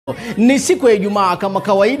Ni siku ya Ijumaa kama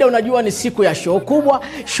kawaida, unajua ni siku ya show kubwa,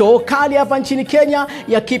 show kali hapa nchini Kenya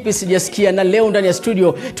ya Kipi Sijaskia, na leo ndani ya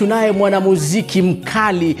studio tunaye mwanamuziki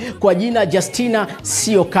mkali kwa jina Justina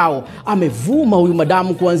Syokau. Amevuma huyu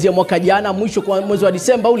madamu kuanzia mwaka jana, mwisho kwa mwezi wa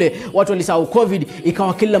Disemba ule watu walisahau COVID,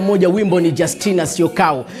 ikawa kila mmoja wimbo ni Justina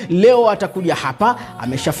Syokau. Leo atakuja hapa,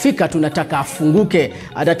 ameshafika, tunataka afunguke,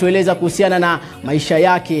 atatueleza kuhusiana na maisha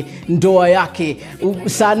yake, ndoa yake,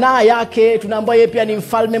 sanaa yake. Tunaambia yeye pia ni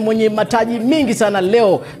mfalme mwenye mataji mingi sana.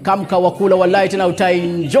 Leo kamka wakula wallahi tena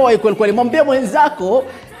utaenjoy kweli kweli. Mwambie mwenzako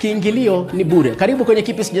kiingilio ni bure. Karibu kwenye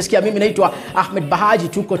Kipi Sijaskia. Mimi naitwa Ahmed Bahaji,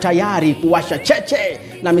 tuko tayari kuwasha cheche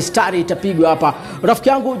na mistari itapigwa hapa. Rafiki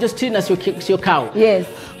yangu Justina Syokau. Yes.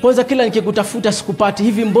 Kwanza kila nikikutafuta sikupati.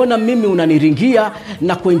 Hivi mbona mimi unaniringia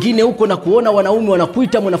na kwengine huko na kuona wanaume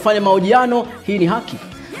wanakuita mnafanya mahojiano? Hii ni haki?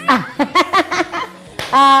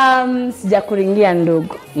 Sijakuringia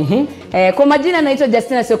ndugu. Kwa majina naitwa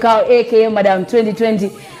Justina Syokau aka Madam 2020.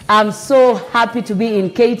 I'm so happy to be in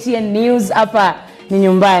KTN News hapa ni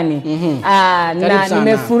nyumbani. Na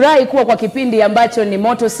nimefurahi kuwa kwa kipindi ambacho ni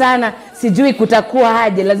moto sana. Sijui kutakuwa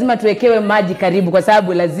aje, lazima tuwekewe maji karibu kwa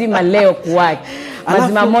sababu lazima leo kuwake.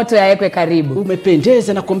 Lazima moto yaekwe karibu.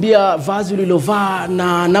 Umependeza, nakwambia vazi ulilovaa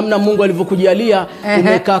na namna Mungu alivyokujalia.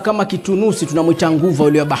 Umekaa kama kitunusi, tunamuita nguva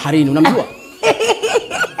yule wa baharini, unamjua?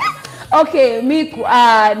 Okay,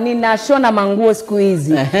 ninashona manguo siku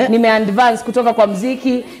hizi. Nime-advance kutoka kwa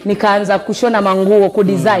muziki, nikaanza kushona manguo,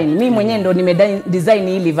 kudesign. Mimi mwenyewe ndo nime-design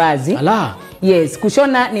hili vazi. Ala. Yes,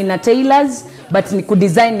 kushona nina tailors, but ni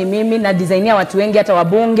kudesign ni mimi, na designia watu wengi, hata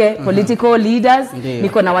wabunge, political leaders.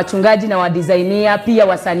 Niko na wachungaji na wadesignia, pia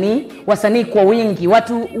wasanii kwa wingi.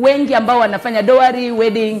 Watu wengi ambao wanafanya dowry,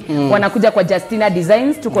 wedding, wanakuja kwa Justina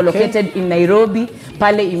Designs. Tuko located in Nairobi,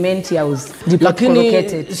 pale Imenti House. Lakini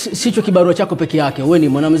sicho kibarua chako peke yake. Wewe ni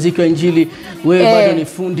mwanamuziki wa Injili, wewe bado ni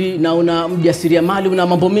fundi na una mjasiriamali, una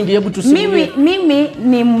mambo mengi. Hebu tusimulie. Mimi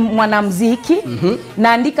ni mwanamuziki,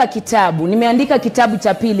 naandika kitabu. Nimeandika kitabu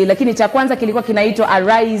cha pili, lakini cha kwanza kilikuwa kinaitwa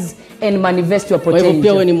Arise and Manifest Your Potential. Wewe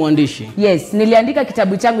pia wewe ni mwandishi? Yes, niliandika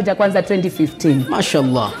kitabu changu cha kwanza 2015.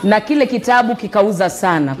 Mashallah. Na kile kitabu kikauza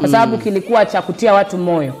sana kwa sababu kilikuwa cha kutia watu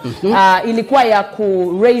moyo. Ilikuwa ya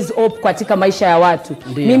ku raise hope katika maisha ya watu.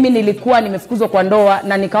 Mimi nilikuwa nimefukuzwa kwa ndoa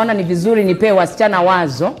na nikaona ni vizuri nipewe wasichana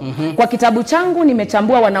wazo. Kwa kitabu changu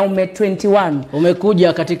nimechambua wanaume 21.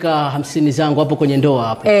 Umekuja katika 50 zangu hapo kwenye ndoa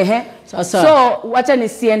hapo. Sasa so wacha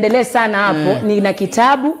nisiendelee sana hapo. Nina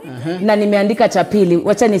kitabu na nimeandika cha pili.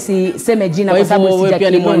 Wacha nisiseme jina kwa sababu sijakijua. Wewe pia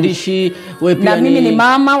ni mwandishi, wewe pia na mimi ni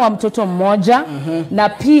mama wa mtoto mmoja, na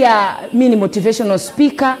pia mimi ni motivational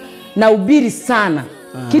speaker na ubiri sana.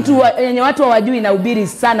 Kitu yenye watu hawajui, na ubiri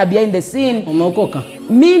sana behind the scene. Umeokoka?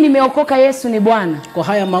 Mimi nimeokoka, Yesu ni Bwana. Kwa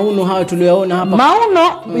haya mauno hayo tuliyoona hapa.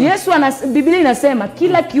 Mauno, Yesu Biblia inasema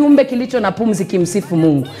kila kiumbe kilicho na pumzi kimsifu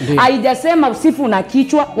Mungu. Haijasema usifu na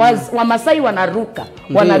kichwa. Wamasai wanaruka,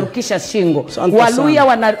 wanarukisha shingo. Waluya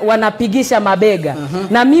wanapigisha mabega.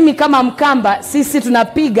 Na mimi kama Mkamba, sisi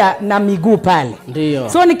tunapiga na miguu pale.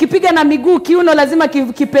 So nikipiga na miguu, kiuno lazima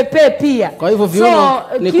kipepee pia. Kwa hivyo viuno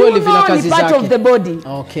ni kweli vina kazi zake. Ni part of the body.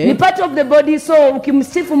 Ni part of the body. So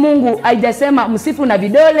ukimsifu Mungu, haijasema msifu na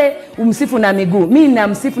vidole, umsifu na miguu. Mimi na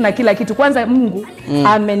msifu na kila kitu. Kwanza Mungu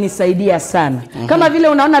amenisaidia sana. Kama vile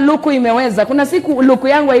unaona luku imeweza. Kuna siku luku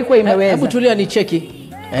yangu haikuwa imeweza. Hebu tulia ni cheki.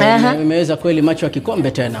 Imeweza kweli, macho ya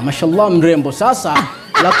kikombe tena. Mashallah, mrembo sasa.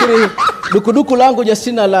 Lakini dukuduku langu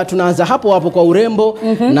Justina, la tunaanza hapo kwa urembo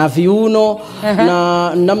na viuno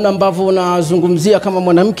na namna ambavyo unazungumzia kama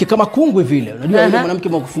mwanamke, kama kungwe vile. Unajua yule mwanamke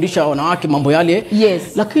mkufundisha wanawake mambo yale. Yes.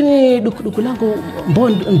 Lakini dukuduku langu,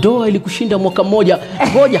 ndoa ilikushinda mwaka mmoja.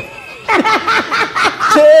 Ngoja.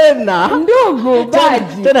 Tena ndugu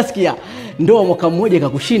Baji. Tena sikia. Ndoa mwaka mmoja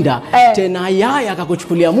ikakushinda, tena yaya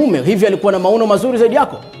akakuchukulia mume. Hivi alikuwa na maono mazuri zaidi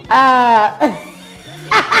yako?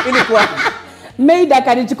 Ilikuwa Meida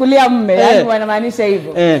kanichukulia mume, yani wanamaanisha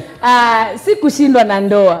hivyo. Si kushindwa na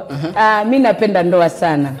ndoa. Mimi napenda ndoa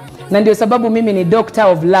sana. Na ndio sababu mimi ni doctor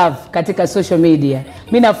of love katika social media.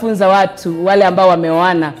 Mimi nafunza watu wale ambao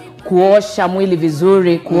wameoana kuosha mwili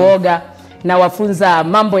vizuri, kuoga, na wafunza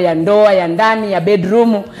mambo ya ndoa ya ndani ya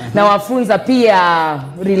bedroom, na wafunza pia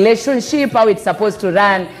relationship, how it's supposed to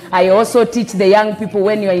run. I also teach the young people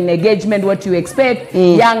when you are in engagement what you expect.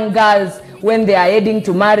 Young girls when they are heading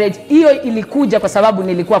to marriage. Hiyo ilikuja kwa sababu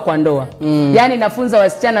nilikuwa kwa ndoa. Yani nafunza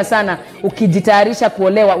wasichana sana, ukijitayarisha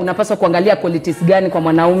kuolewa unapaswa kuangalia qualities gani kwa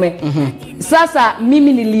mwanaume. Sasa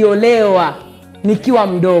mimi niliolewa nikiwa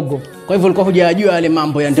mdogo. Kwa hivyo ulikuwa hujajua yale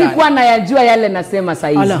mambo ya ndani? Sikuwa nayajua yale nasema sasa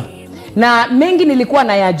hivi. Na mengi nilikuwa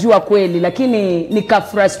nayajua kweli, lakini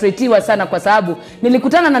nikafrustratiwa sana kwa sababu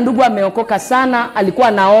nilikutana na ndugu ameokoka sana, alikuwa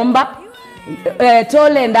anaomba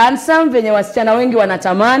tall and handsome venye wasichana wengi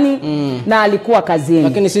wanatamani, na alikuwa kazini.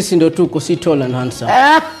 Lakini sisi ndio tuko si tall and handsome.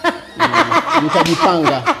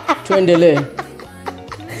 Mtajipanga. Tuendelee.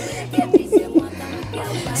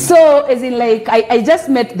 So as in like I just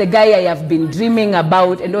met the guy I have been dreaming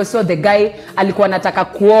about, and also the guy alikuwa anataka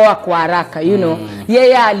kuoa kwa haraka, you know.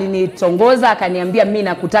 Yeye alinitongoza akaniambia mimi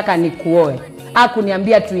nakutaka nikuoe.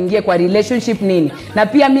 Hakuniambia tuingie kwa relationship nini. Na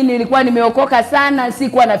pia mimi nilikuwa nimeokoka sana,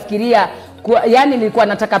 sikuwa nafikiria yani nilikuwa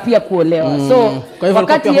nataka pia kuolewa. So kwa hivyo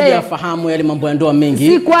wakati yeye afahamu yale mambo ya ndoa mengi,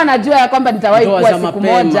 sikuwa najua ya kwamba nitawahi kuwa siku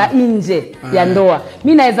moja nje ya ndoa.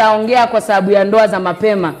 Mimi naweza ongea kwa sababu ya ndoa za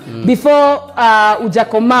mapema. Before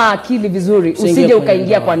ujakomaa akili vizuri, usije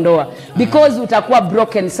ukaingia kwa ndoa, because utakuwa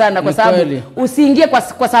broken sana, kwa sababu usiingie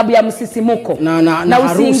kwa sababu ya msisimuko, na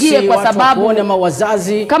usiingie kwa sababu kuone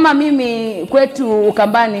mawazazi. Kama mimi kwetu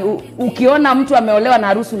Ukambani, ukiona mtu ameolewa na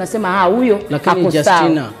harusi unasema huyo ako sawa.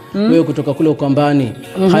 Wewe kutoka kule Ukambani,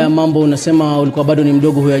 haya mambo unasema ulikuwa bado ni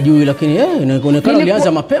mdogo huyajui, lakini inaonekana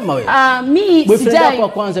ulianza mapema wewe. Mimi boyfriend wako wa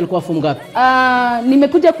kwanza alikuwa form ngapi?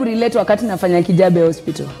 Nimekuja kurelate wakati nafanya Kijabe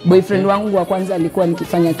Hospital. Boyfriend wangu wa kwanza alikuwa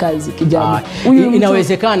nikifanya kazi Kijabe.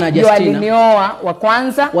 Inawezekana Justina alinioa wa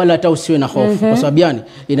kwanza. Wala hata usiwe na hofu. Kwa sababu gani?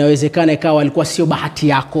 Inawezekana ikawa alikuwa sio bahati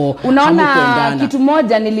yako. Unaona, kitu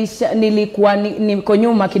moja nilikuwa niko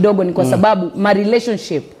nyuma kidogo, ni kwa sababu my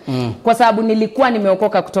relationship. Kwa sababu nilikuwa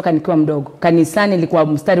nimeokoka kutoka nikiwa mdogo. Kanisani nilikuwa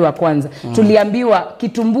mstari wa kwanza. Tuliambiwa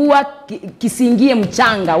kitumbua kisingie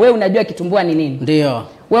mchanga. Wewe unajua kitumbua ni nini? Ndio.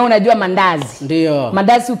 Wewe unajua mandazi. Ndio.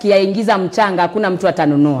 Mandazi ukiyaingiza mchanga hakuna mtu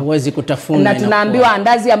atanunua. Huwezi kutafuna. Na tunaambiwa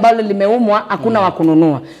andazi ambalo limeumwa hakuna wa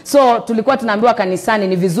kununua. So tulikuwa tunaambiwa kanisani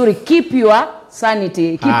ni vizuri keep your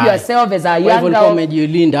sanity, keep yourself as a young girl. Wewe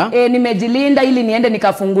umejilinda. Nimejilinda ili niende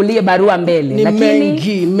nikafungulie barua mbele. Ni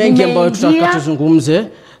lakini mengi ambayo tutakatuzungumze.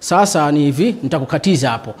 Sasa ni hivi, nitakukatiza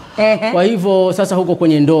hapo. Kwa hivyo sasa huko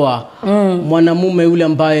kwenye ndoa, mwanamume yule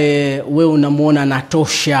ambaye wewe unamuona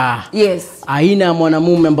anatosha. Yes. Aina ya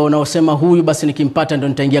mwanamume ambaye unaosema huyu basi nikimpata ndo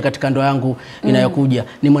nitaingia katika ndoa yangu inayokuja,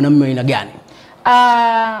 ni mwanamume aina gani?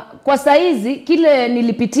 Kwa saizi kile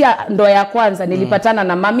nilipitia ndoa ya kwanza, nilipatana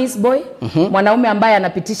na mama's boy, mwanaume ambaye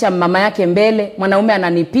anapitisha mama yake mbele, mwanaume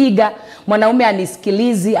ananipiga, mwanaume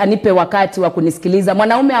anisikilizi, anipe wakati wa kunisikiliza,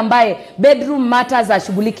 mwanaume ambaye bedroom matters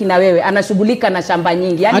ashughuliki na wewe, anashughulika na shamba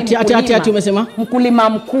nyingi, yani ati umesema mkulima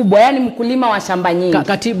mkubwa, yani mkulima wa shamba nyingi.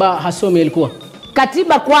 Katiba hasomi ilikuwa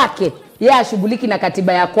katiba kwake, yeye ashughuliki na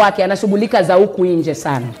katiba ya kwake, anashughulika za huku nje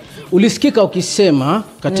sana. Ulisikika ukisema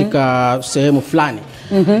katika sehemu fulani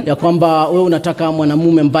ya kwamba wewe unataka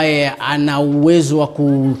mwanamume ambaye ana uwezo wa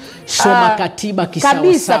kusoma katiba kisawa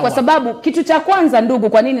kabisa, kwa sababu kitu cha kwanza ndugu,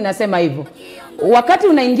 kwa nini nasema hivyo? Wakati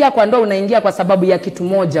unaingia kwa ndoa unaingia kwa sababu ya kitu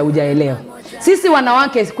moja hujaelewa. Sisi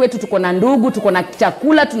wanawake kwetu tuko na ndugu, tuko na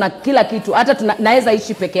chakula, tuna kila kitu. Hata naweza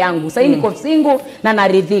ishi peke yangu. Sasa niko single na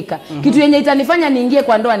naridhika. Kitu yenye itanifanya niingie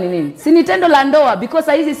kwa ndoa ni nini? Si ni tendo la ndoa,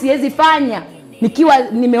 because hizi siwezi fanya nikiwa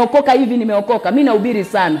nimeokoka hivi nimeokoka. Mimi nahubiri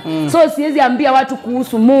sana. So siwezi ambia watu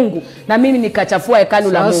kuhusu Mungu na mimi nikachafua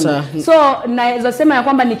hekalu la Mungu. So naweza sema ya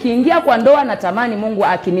kwamba nikiingia kwa ndoa natamani Mungu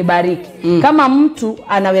akinibariki. Kama mtu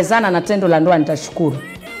anawezana na tendo la ndoa nitashukuru.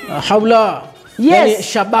 Haula. Yes. Yani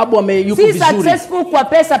shababu yuko vizuri. Si successful kwa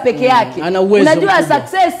pesa peke yake. Unajua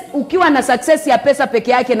success, ukiwa na success ya pesa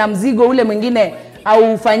peke yake na mzigo ule mwingine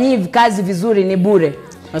au ufanyii kazi vizuri ni bure.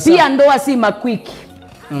 Pia ndoa si makwiki.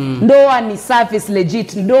 Ndoa ni service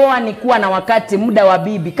legit. Ndoa ni kuwa na wakati, muda wa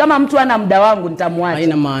bibi. Kama mtu ana muda wangu nitamwacha.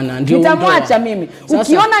 Haina maana. Ndio nitamwacha mimi.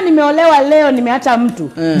 Ukiona nimeolewa leo nimeacha mtu,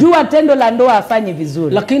 jua tendo la ndoa afanye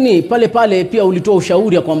vizuri. Lakini pale pia ulitoa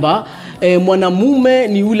ushauri ya kwamba mwanamume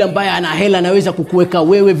ni yule ambaye ana hela, anaweza kukuweka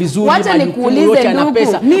wewe vizuri. Wacha nikuulize ndugu,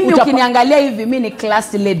 mimi ukiniangalia hivi mimi ni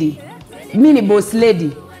class lady. Mimi ni boss lady.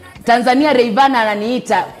 Tanzania Rayvanny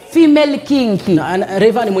ananiita female king.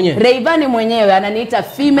 Rayvanny mwenyewe ananiita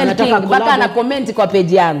female king, mpaka ana comment kwa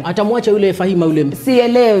page yangu. Atamwacha yule Fahima yule.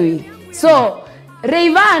 Sielewi. So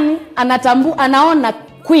Rayvanny anaona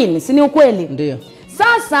queen, si ni ukweli? Ndio.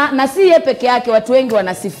 Sasa na si yeye peke yake, watu wengi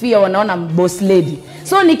wanasifia, wanaona boss lady.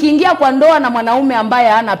 So nikiingia kwa ndoa na mwanaume ambaye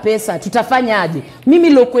hana pesa, tutafanya aje? Mimi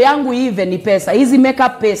loko yangu hivi ni pesa, hizi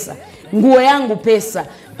makeup pesa, nguo yangu pesa,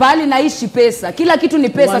 pali naishi pesa, kila kitu ni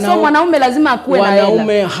pesa. So mwanaume lazima akuwe na hela.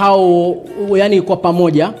 Wanaume hao yani kwa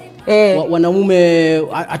pamoja wanaume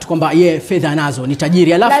atukwamba fedha nazo ni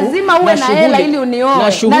tajiri, alafu lazima uwe na hela ili unioe.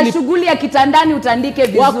 Na shughuli ya kitandani utandike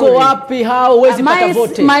vizuri. Wako wapi hao? Huwezi pata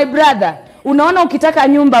vote. My brother, unaona ukitaka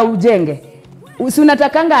nyumba ujenge, si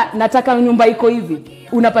unatakanga nataka nyumba iko hivi.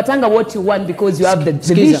 unapatanga what you want because you have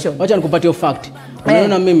the vision. Wacha nikupatie fact.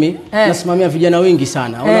 Unaona mimi nasimamia vijana wengi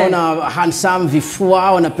sana. Unaona handsome,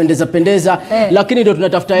 vifua, wanapendeza, lakini ndio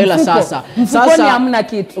tunatafuta hela sasa. Mfukoni hamna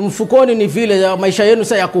kitu. Mfukoni ni vile maisha yenu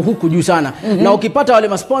sasa yako huku juu sana. Na ukipata wale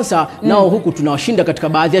masponsor nao huku tunawashinda katika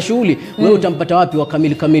baadhi ya shughuli, wewe utampata wapi wa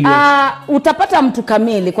kamili? Utapata mtu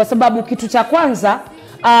kamili kwa sababu kitu cha kwanza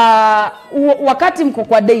wakati mko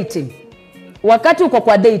kwa dating. Wakati uko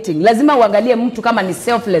kwa dating lazima uangalie mtu kama ni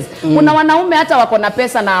selfless. Kuna wanaume hata wako na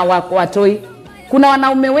pesa na watoi. Kuna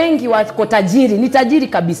wanaume wengi wako tajiri, ni tajiri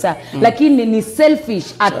kabisa, lakini ni selfish,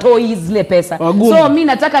 atoi zile pesa. So mimi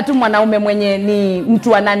nataka tu mwanaume mwenye ni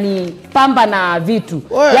mtu ananipamba na vitu.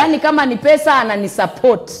 Yaani kama ni pesa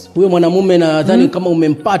ananisupport. Huyo mwanamume nadhani kama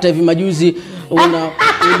umempata hivi majuzi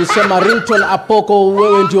ulisema ringtone apoko,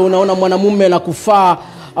 wewe ndio unaona mwanamume anakufaa.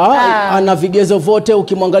 Ana vigezo vote,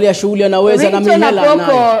 ukimwangalia shughuli anaweza na mihela nayo.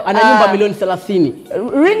 Ana nyumba milioni 30.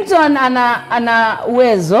 Ringtone ana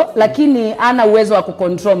uwezo, lakini ana uwezo wa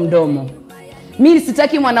kucontrol mdomo. Mimi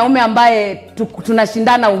sitaki mwanaume ambaye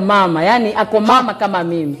tunashindana umama, yani ako mama kama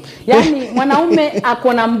mimi. Yani mwanaume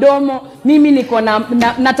ako na mdomo, mimi niko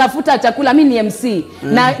natafuta chakula, mimi ni MC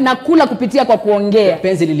na kula kupitia kwa kuongea.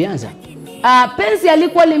 Penzi lilianza? Penzi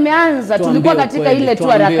alikuwa limeanza, tulikuwa katika ile tu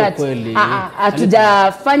harakati.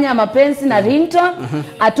 Hatujafanya mapenzi na ringtone,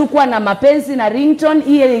 hatukuwa na mapenzi na ringtone,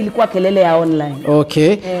 ile ilikuwa kelele ya online.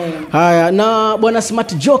 Okay. Haya, na bwana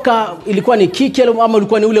Smart Joker ilikuwa ni kiki ama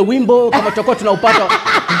ilikuwa ni ule wimbo kama tutakuwa tunaupata?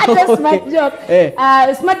 Smart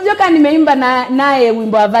Joker. Smart Joker nimeimba naye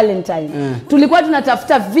wimbo wa Valentine. Tulikuwa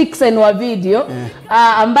tunatafuta vixen wa video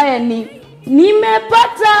ambaye ni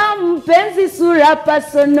nimepata mpenzi sura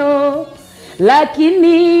pasono,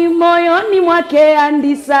 lakini moyoni mwake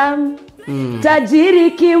andisa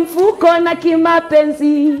tajiri kimfuko na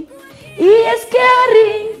kimapenzi. He is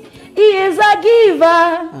caring, he is a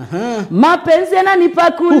giver. Mapenzi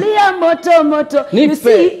yananipakulia moto. You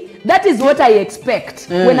see, that is what I expect.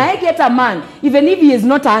 When I get a man, even if he is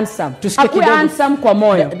not handsome, akuwe handsome kwa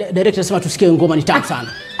moyo. Director sema tusikie ngoma ni tamu sana.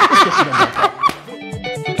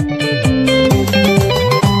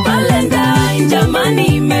 Jamani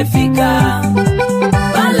imefika,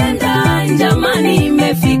 Valentine jamani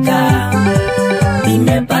imefika.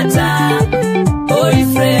 Nimepata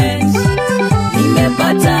boyfriend,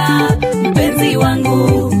 nimepata mpenzi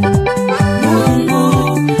wangu.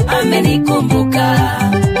 Mungu amenikumbuka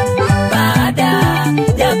baada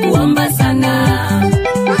ya kuomba sana.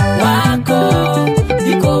 Wako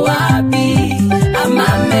yuko wapi?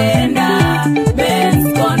 Ama ameenda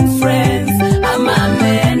men's conference, ama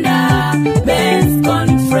ameenda men's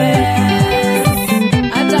conference.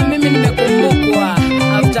 Hata mimi nimekumbukwa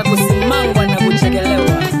after kusimangwa na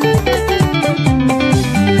kuchekelewa.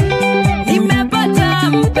 Nimepata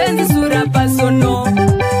mpenzi sura pasono,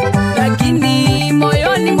 lakini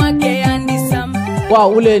moyoni mwake andisam.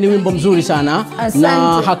 Wow, ule ni wimbo mzuri sana. Asante.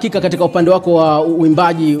 Na hakika katika upande wako wa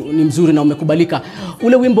uimbaji ni mzuri na umekubalika.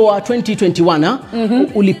 Ule wimbo wa 2021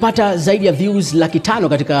 ulipata zaidi ya views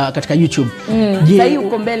 500 katika YouTube. Sasa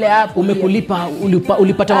uko mbele hapo. Umekulipa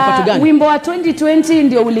ulipata mapato gani? Wimbo wa 2020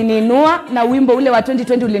 ndio uliniinua, na wimbo ule wa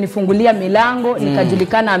 2020 ulinifungulia milango,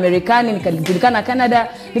 nikajulikana Amerikani, nikajulikana Canada,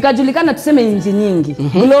 nikajulikana tuseme nchi nyingi.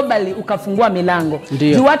 Globally ukafungua milango.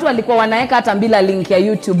 Juu watu walikuwa wanaweka hata bila link ya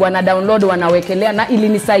YouTube, wana download wanawekelea, na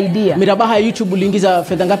ilinisaidia. Mirabaha ya YouTube uliingiza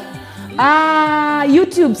fedha ngapi?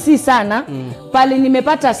 YouTube si sana. Pale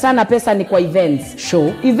nimepata sana pesa ni kwa events.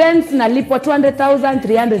 Show. Events nalipwa 200,000,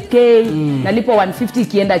 300k, nalipwa 150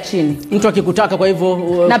 kienda chini. Mtu akikutaka kwa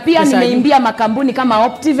hivyo na pia nimeimbia makampuni kama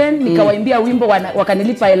Optiven, nikawaimbia wimbo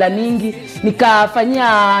wakanilipa hela mingi,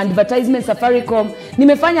 nikafanyia advertisement Safaricom,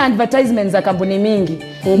 nimefanya advertisement za kampuni mingi.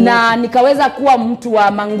 Na nikaweza kuwa mtu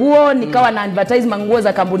wa manguo, nikawa na advertise manguo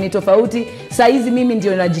za kampuni tofauti. Saa hizi mimi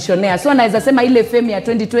ndio najishonea. So naweza sema ile fame ya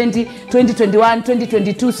 2020, 2021,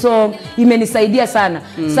 2022 song imenisaidia sana.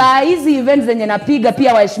 Saa hizi events zenye napiga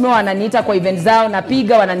pia waheshimiwa wananiita kwa events zao,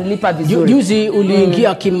 napiga wananilipa vizuri. Juzi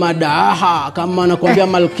uliingia kimadaha kama nakwambia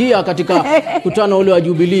malkia katika kutano ule wa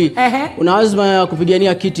Jubilee. Una azma ya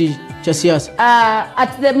kupigania kiti cha siasa? At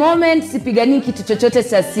the moment sipigani kitu chochote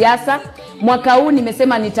cha siasa. Mwaka huu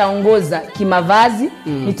nimesema nitaongoza kimavazi,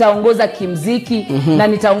 nitaongoza kimziki, na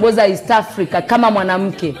nitaongoza East Africa kama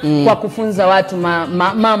mwanamke kwa kufunza watu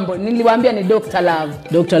mambo. Niliwaambia ni Dr. Love.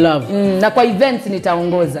 Dr. Love. Na kwa events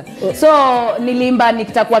nitaongoza. So nilimba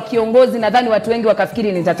nitakuwa kiongozi, nadhani watu wengi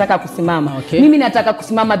wakafikiri nitataka kusimama. Mimi nataka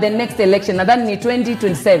kusimama the next election, nadhani ni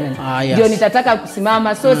 2027. Ndio nitataka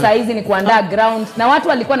kusimama. So saa hizi ni kuandaa ground, na watu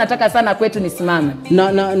walikuwa nataka sana kwetu nisimame.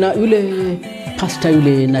 Na yule pasta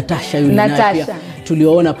yule Natasha yule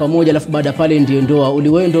tuliona pamoja, alafu baada pale ndio ndoa.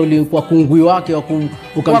 Uliwendo ulikuwa kungwi wake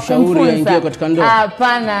ukamshauri aingie katika ndoa?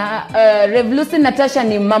 Hapana. Revolution Natasha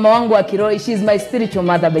ni mama wangu wa kiroho. She is my spiritual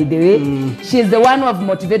mother, by the way. She is the one who have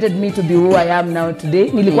motivated me to be who I am now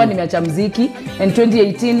today. Nilikuwa nimeacha muziki, and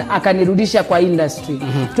 2018 akanirudisha kwa industry.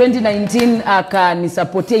 2019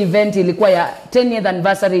 akanisupport event ilikuwa ya 10th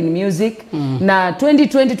anniversary in music. Na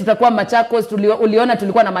 2020 tutakuwa Machakos. Uliona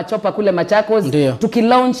tulikuwa na machopa kule Machakos.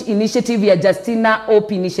 Tukilaunch initiative ya Justina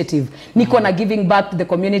Hope Initiative. Niko na giving back to the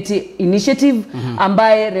community initiative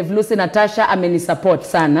ambaye Revolution Natasha amenisupport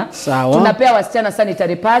sana. Tunapea wasichana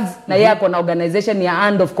sanitary pads na yeye ako na organization ya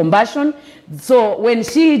Hand of Compassion. So when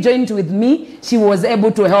she joined with me, she was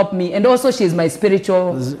able to help me, and also she is my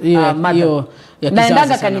spiritual mother.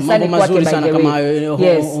 Naendaga kanisani kwake, by the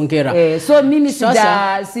way. Yes. So mimi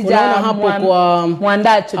sija hapo kwa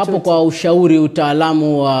muandaa chochote. Hapo kwa ushauri,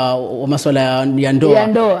 utaalamu wa masuala ya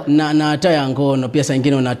ndoa na hata ya ngono pia saa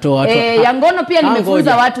nyingine unatoa watu. Ya ngono pia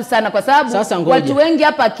nimefunza watu sana, kwa sababu watu wengi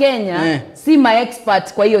hapa Kenya si ma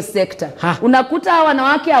expert kwa hiyo sector. Unakuta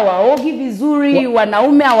wanawake hawaogi vizuri,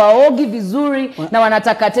 wanaume hawaogi vizuri, na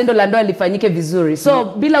wanataka tendo la ndoa lifanyike vizuri.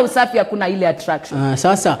 So bila usafi hakuna ile attraction.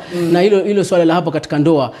 Sasa na hilo swala la hapo katika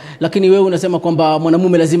ndoa, lakini wewe unasema kwamba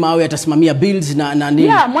mwanamume lazima awe atasimamia bills na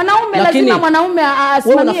nini? Mwanaume lazima mwanaume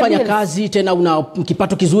asimamie. Wewe unafanya kazi, tena una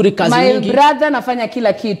kipato kizuri, kazi nyingi. My brother nafanya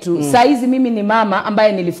kila kitu. Saizi mimi ni mama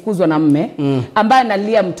ambaye nilifukuzwa na mume, ambaye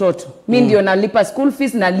nalia mtoto. Mimi ndio nalipa school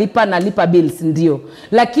fees, nalipa bills ndio.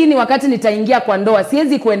 Lakini wakati nitaingia kwa ndoa,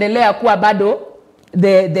 siwezi kuendelea kuwa bado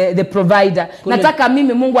the provider. Nataka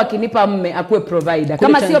mimi Mungu akinipa mume akuwe provider.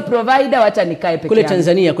 Kama sio provider, wacha nikae peke yangu. Kule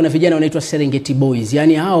Tanzania kuna vijana wanaitwa Serengeti Boys.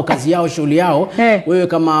 Yaani hao kazi yao, shughuli yao, wewe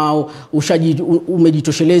kama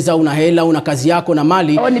umejitosheleza, una hela, una kazi yako na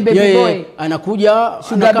mali, yeye anakuja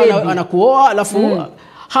anakuoa, alafu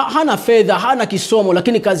hana fedha, hana kisomo,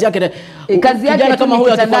 lakini kazi yake kama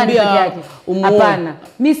huyo atakwambia hapana.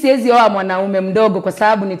 Mimi siwezi oa mwanaume mdogo kwa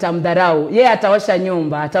sababu nitamdharau. Yeye ataosha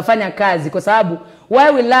nyumba, atafanya kazi, kwa sababu why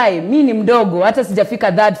will I? Mimi ni mdogo, hata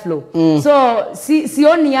sijafika third floor. So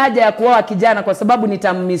sioni haja ya kuoa kijana kwa sababu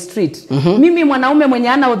nitamistreat. Mimi mwanaume mwenye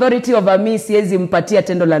ana authority over me siwezi mpatia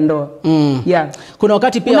tendo la ndoa. Kuna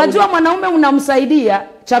wakati pia unajua mwanaume unamsaidia,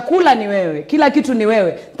 chakula ni wewe, kila kitu ni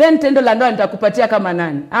wewe, then tendo la ndoa nitakupatia kama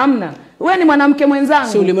nani? Hamna. Wewe ni mwanamke mwenzangu.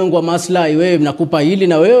 Si ulimwengu wa maslahi, wewe mnakupa hili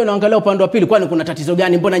na wewe unaangalia upande wa pili. Kwani kuna tatizo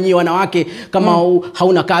gani? Mbona nyinyi wanawake kama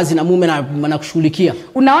hauna kazi na mume na kushughulikia?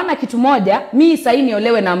 Unaona kitu moja, mimi sasa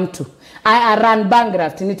niolewe na mtu, I run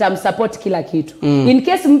bankrupt, nitamsupport kila kitu. In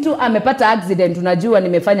case mtu amepata accident, unajua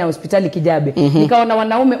nimefanya hospitali Kijabe. Nikaona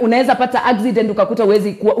wanaume unaweza pata accident ukakuta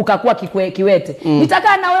ukakuwa kiwete.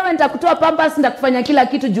 Nitakaa na wewe, nitakutoa pampers, nitakufanya kila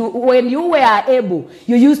kitu. When you were able,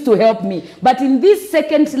 you used to help me. But in this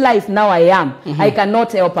second life now I am, I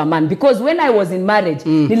cannot help a man, because when I was in marriage,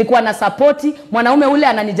 nilikuwa na support mwanaume ule,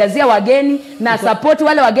 ananijazia wageni na support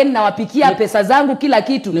wale wageni, na wapikia pesa zangu kila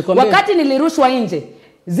kitu. Wakati nilirushwa nje,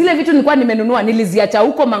 zile vitu nilikuwa nimenunua niliziacha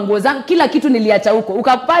huko, manguo zangu, kila kitu niliacha huko.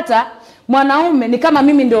 Ukapata mwanaume ni kama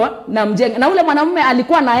mimi ndio namjenga, na ule mwanaume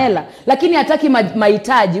alikuwa na hela lakini hataki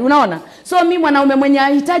mahitaji, unaona? So mimi mwanaume mwenye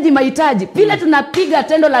hitaji mahitaji, pile tunapiga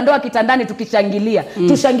tendo la ndoa kitandani tukishangilia.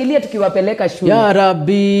 Tushangilie tukiwapeleka shule. Ya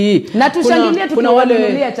Rabbi. Na tushangilie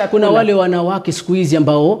tukiwanunulia chakula. Kuna wale wanawake siku hizi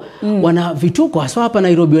ambao wana vituko, hasa hapa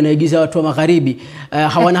Nairobi wanaigiza watu wa magharibi.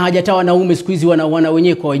 Hawana haja hata wanaume siku hizi wana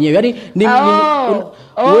wenyewe kwa wenyewe. Yaani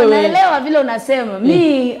naelewa vile unasema.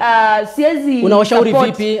 Mimi siwezi unawashauri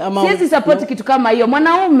vipi ama siwezi support kitu kama hiyo.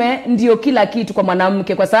 Mwanaume ndio kila kitu kwa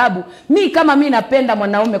mwanamke, kwa sababu mimi napenda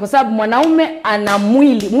mwanaume kwa sababu mwanaume ana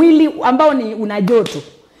mwili ambao ni una joto.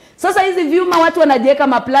 Sasa hizi vyuma watu wanajiweka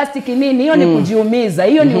maplastiki nini, hiyo ni kujiumiza,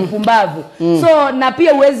 hiyo ni upumbavu. So na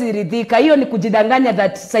pia uwezi ridhika, hiyo ni kujidanganya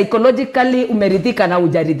that psychologically umeridhika na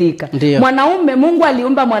hujaridhika. Mwanaume, Mungu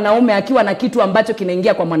aliumba mwanaume akiwa na kitu ambacho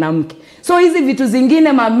kinaingia kwa mwanamke. So hizi vitu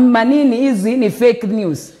zingine manini hizi ni fake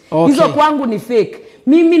news. Hizo kwangu ni fake.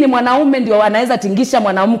 Mimi ni mwanaume ndio anaweza tingisha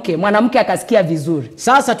mwanamke akasikia vizuri.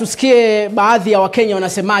 Sasa tusikie baadhi ya Wakenya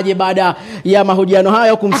wanasemaje baada ya mahojiano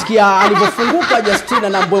hayo, kumsikia alivyofunguka Justina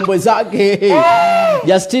na mbwembwe zake.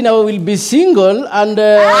 Justina will be single and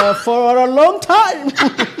for a long time.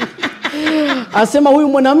 Asema huyu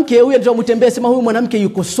mwanamke, huyu atamtembea, sema huyu mwanamke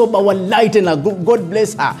yuko sober wallahi tena, God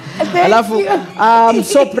bless her. Alafu I'm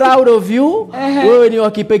so proud of you. Wewe ni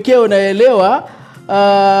wa kipekee, unaelewa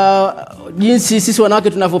jinsi sisi wanawake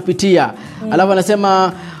tunavyopitia. Alafu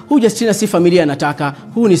anasema huyu Justina si familia anataka,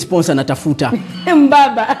 huyu ni sponsor anatafuta.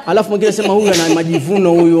 Mbaba. Alafu mwingine anasema huyu ana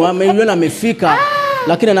majivuno, huyu ameiona amefika.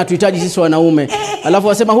 lakini anatuhitaji sisi wanaume. Alafu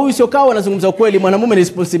wasema huyu Syokau anazungumza ukweli, mwanamume ni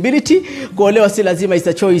responsibility, kuolewa si lazima, is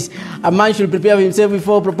a choice. A man should prepare himself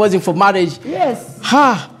before proposing for marriage. Yes.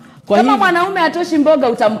 Kama mwanaume atoshi mboga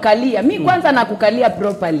utamkalia. Mimi kwanza nakukalia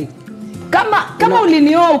properly. Kama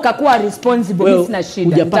ulinioa ukakuwa responsible, mimi sina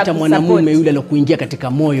shida. Hujapata mwanamume yule alokuingia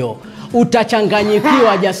katika moyo,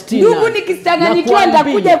 utachanganyikiwa Justina. Ndugu, nikichanganyikiwa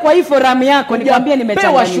nitakuja kwa hii forum yako nikwambie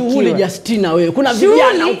nimechanganyikiwa. Pewa shughuli Justina wewe. Kuna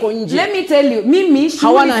vijana huko nje. Let me tell you, mimi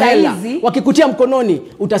shughuli saizi wakikutia mkononi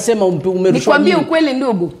utasema umerushwa. Nikwambie ukweli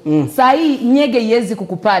ndugu, saa hii nyege iwezi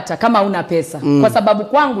kukupata kama una pesa. Kwa sababu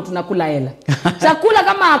kwangu tunakula hela. Chakula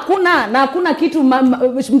kama hakuna na hakuna kitu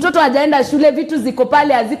mtoto hajaenda shule, vitu ziko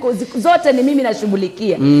pale haziko zote ni mimi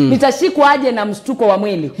nashughulikia. Nitashikwa aje na mshtuko wa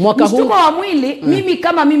mwili. Mshtuko wa mwili mimi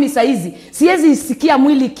kama mimi saizi siwezi sikia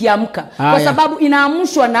mwili kiamka kwa sababu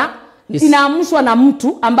inaamshwa na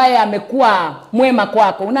mtu ambaye amekuwa mwema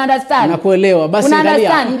kwako. Una understand? Nakuelewa. Basi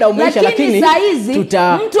angalia muda umeisha, lakini saizi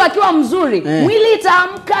mtu akiwa mzuri mwili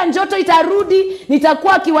itaamka, njoto itarudi,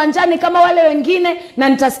 nitakuwa kiwanjani kama wale wengine na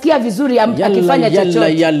nitasikia vizuri akifanya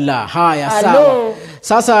chochote. Haya, sawa.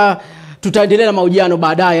 Sasa tutaendelea na mahojiano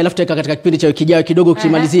baadaye, alafu tutaweka katika kipindi cha wiki ijayo kidogo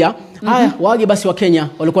kimalizia. Haya, waage basi wa Kenya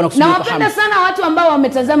walikuwa wanakusudia kwa hamu. Nawapenda sana watu ambao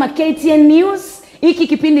wametazama KTN News. Hiki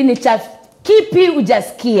kipindi ni cha Kipi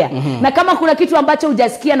Ujaskia. Na kama kuna kitu ambacho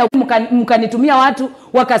hujasikia na mkanitumia watu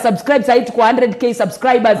wakasubscribe, sasa tuko 100k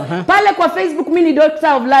subscribers. Pale kwa Facebook mimi ni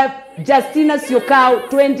Doctor of Life Justina Syokau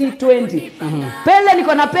 2020. Pale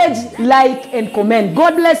niko na page, like and comment.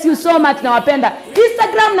 God bless you so much, nawapenda.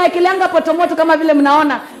 Instagram na ekeleanga potomoto kama vile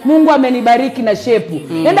mnaona. Mungu amenibariki na shepu.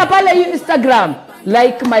 Nenda pale Instagram,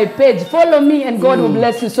 like my page, follow me and God will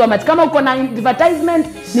bless you so much. Kama uko na advertisement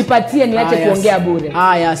nipatie niache kuongea bure.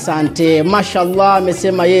 Haya, asante. Mashallah,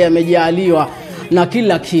 amesema yeye amejaliwa na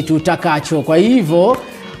kila kitu utakacho. Kwa hivyo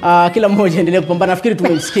kila mmoja endelee kupambana. Nafikiri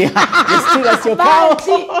tumemsikia Justina Syokau,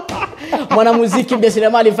 mwanamuziki,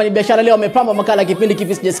 mjasiriamali, mfanyabiashara. Leo amepamba makala kipindi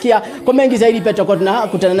Kipi Sijaskia. Kwa mengi zaidi pia tutakuwa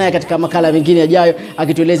tunakutana naye katika makala mengine yajayo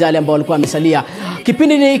akitueleza yale ambao walikuwa wamesalia.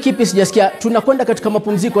 Kipindi ni Kipi Sijaskia. Tunakwenda katika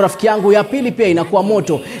mapumziko. Rafiki yangu ya pili pia inakuwa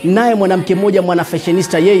moto. Naye mwanamke mmoja, mwana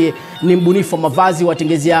fashionista, yeye ni mbunifu wa mavazi,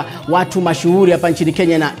 watengezea watu mashuhuri hapa nchini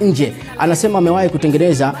Kenya na nje. Anasema amewahi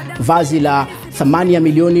kutengeneza vazi la thamani ya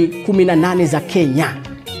milioni 18 za Kenya.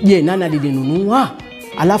 Je, nani alinunua?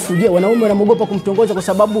 Alafu je, wanaume wanamogopa kumtongoza kwa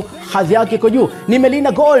sababu hadhi yake iko juu? Ni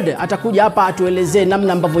Melina Gold atakuja hapa atuelezee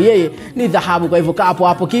namna ambavyo yeye ni dhahabu. Kwa hivyo kaa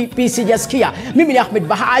hapo Kipi Sijaskia. Mimi ni Ahmed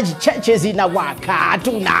Bahaji, cheche zinawaka,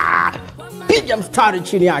 tuna piga mstari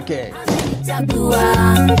chini yake.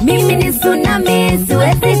 Mimi ni tsunami,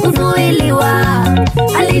 siwezi kuzuiliwa.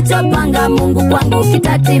 Alichopanga Mungu kwangu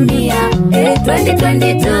kitatimia.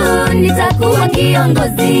 2022 nitakuwa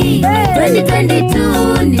kiongozi.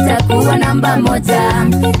 2022 nitakuwa namba 1.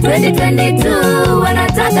 2022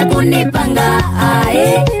 wanataka kunipanga,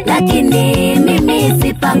 lakini mimi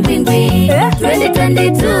sipangwingwi.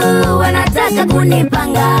 2022 wanataka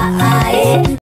kunipanga,